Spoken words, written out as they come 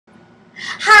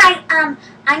Hi,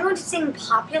 I'm going to sing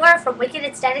Popular from Wicked.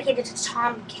 It's dedicated to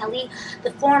Tom Kelly,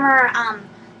 the former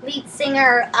lead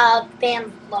singer of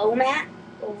band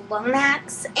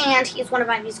Lomax, and he's one of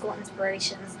my musical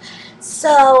inspirations.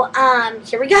 So,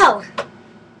 here we go.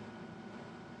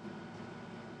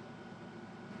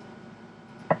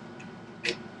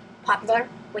 Popular,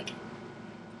 Wicked.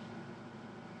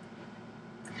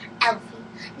 Elfie,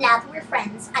 now that we're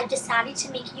friends, I've decided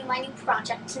to make you my new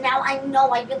project. Now I know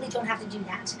I really don't have to do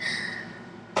that.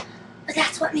 But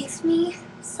that's what makes me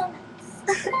so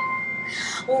nice.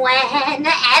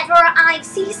 Whenever I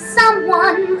see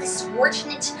someone less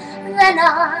fortunate than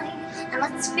I, and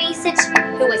let's face it,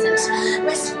 who isn't?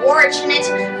 Less fortunate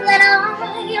than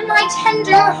I, my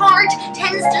tender heart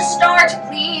tends to start to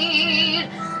bleed.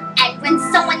 And when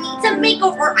someone needs a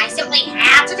makeover, I simply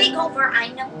have to take over. I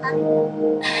know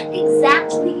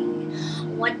exactly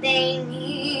what they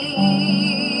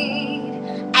need.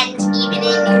 And even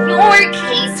in your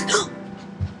case,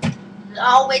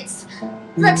 though it's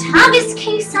the toughest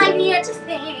case I've yet to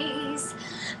face,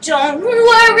 don't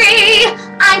worry,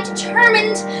 I'm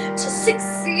determined to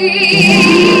succeed.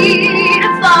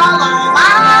 Follow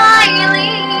my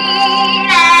lead,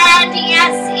 and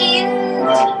yes, indeed,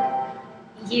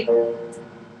 you will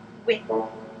be popular.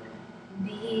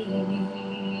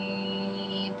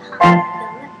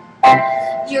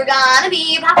 You're gonna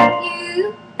be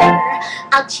popular.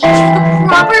 I'll teach you the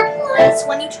proper place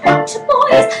when you talk to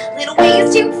boys. Little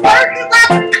ways to flirt and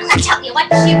bluff. I'll tell you what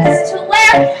shoes to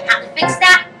wear, how to fix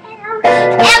that hair,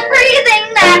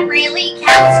 everything that really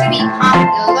counts to be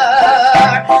popular.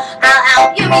 I'll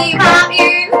help you be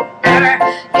popular.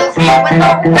 You'll hang with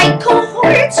the right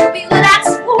cohorts. You'll be good at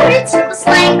sports and the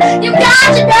slang you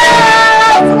got to know.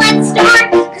 So let's start,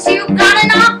 cause you've got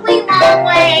an awfully long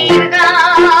way to go.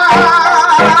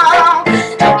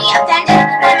 Don't be offended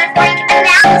by my frank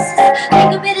analysis.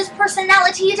 Think of it as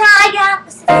personality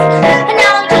dialysis. And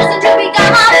now I'm chosen to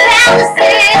become a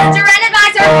phallicist or an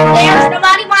advisor. There's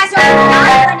nobody wiser.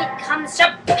 Not when it comes to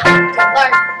popular.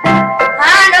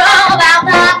 I know about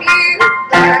popular.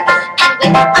 And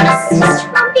with an assist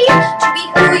from me to be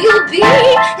who you be,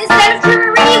 instead of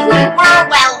dreary who you were,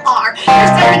 well, are.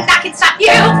 There's nothing that can stop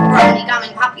you from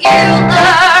becoming popular.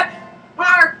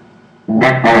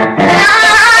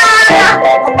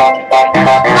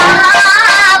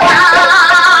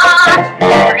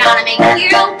 We're gonna make you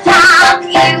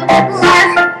popular.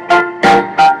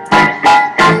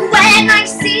 When I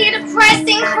see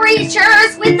depressing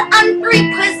creatures with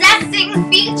unprepossessing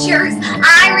features,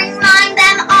 I remind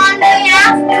them on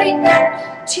behalf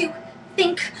to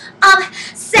think of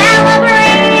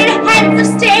celebrated heads of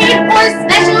state or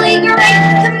specially great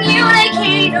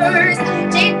communicators.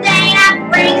 Did they have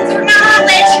brains for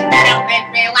knowledge? Don't make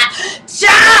me laugh.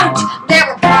 Don't! They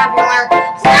were popular.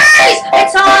 Please!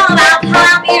 It's all about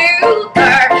popular.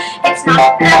 It's not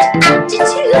about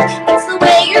aptitude. It's the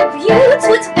way you're viewed.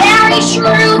 So it's very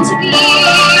true to be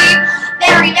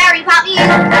very, very popular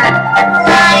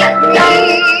like me.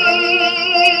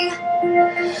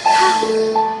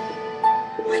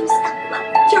 I'm so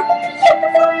lovely. You're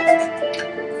beautiful.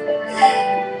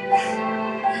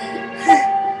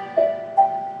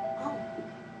 Oh.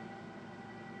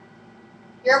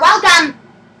 You're welcome.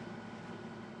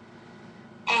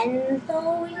 And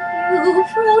though you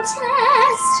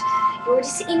protest your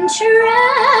disinterest,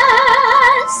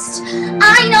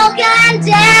 I know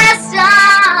clandestiny,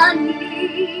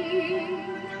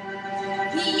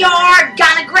 you're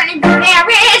gonna grin and bear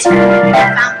it.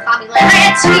 Found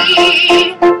popularity.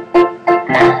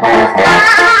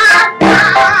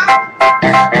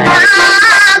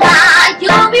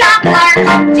 You'll be popular.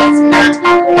 It's not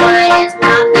quite as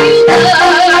popular.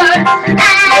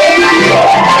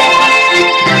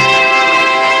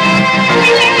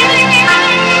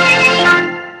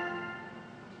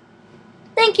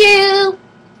 Thank you.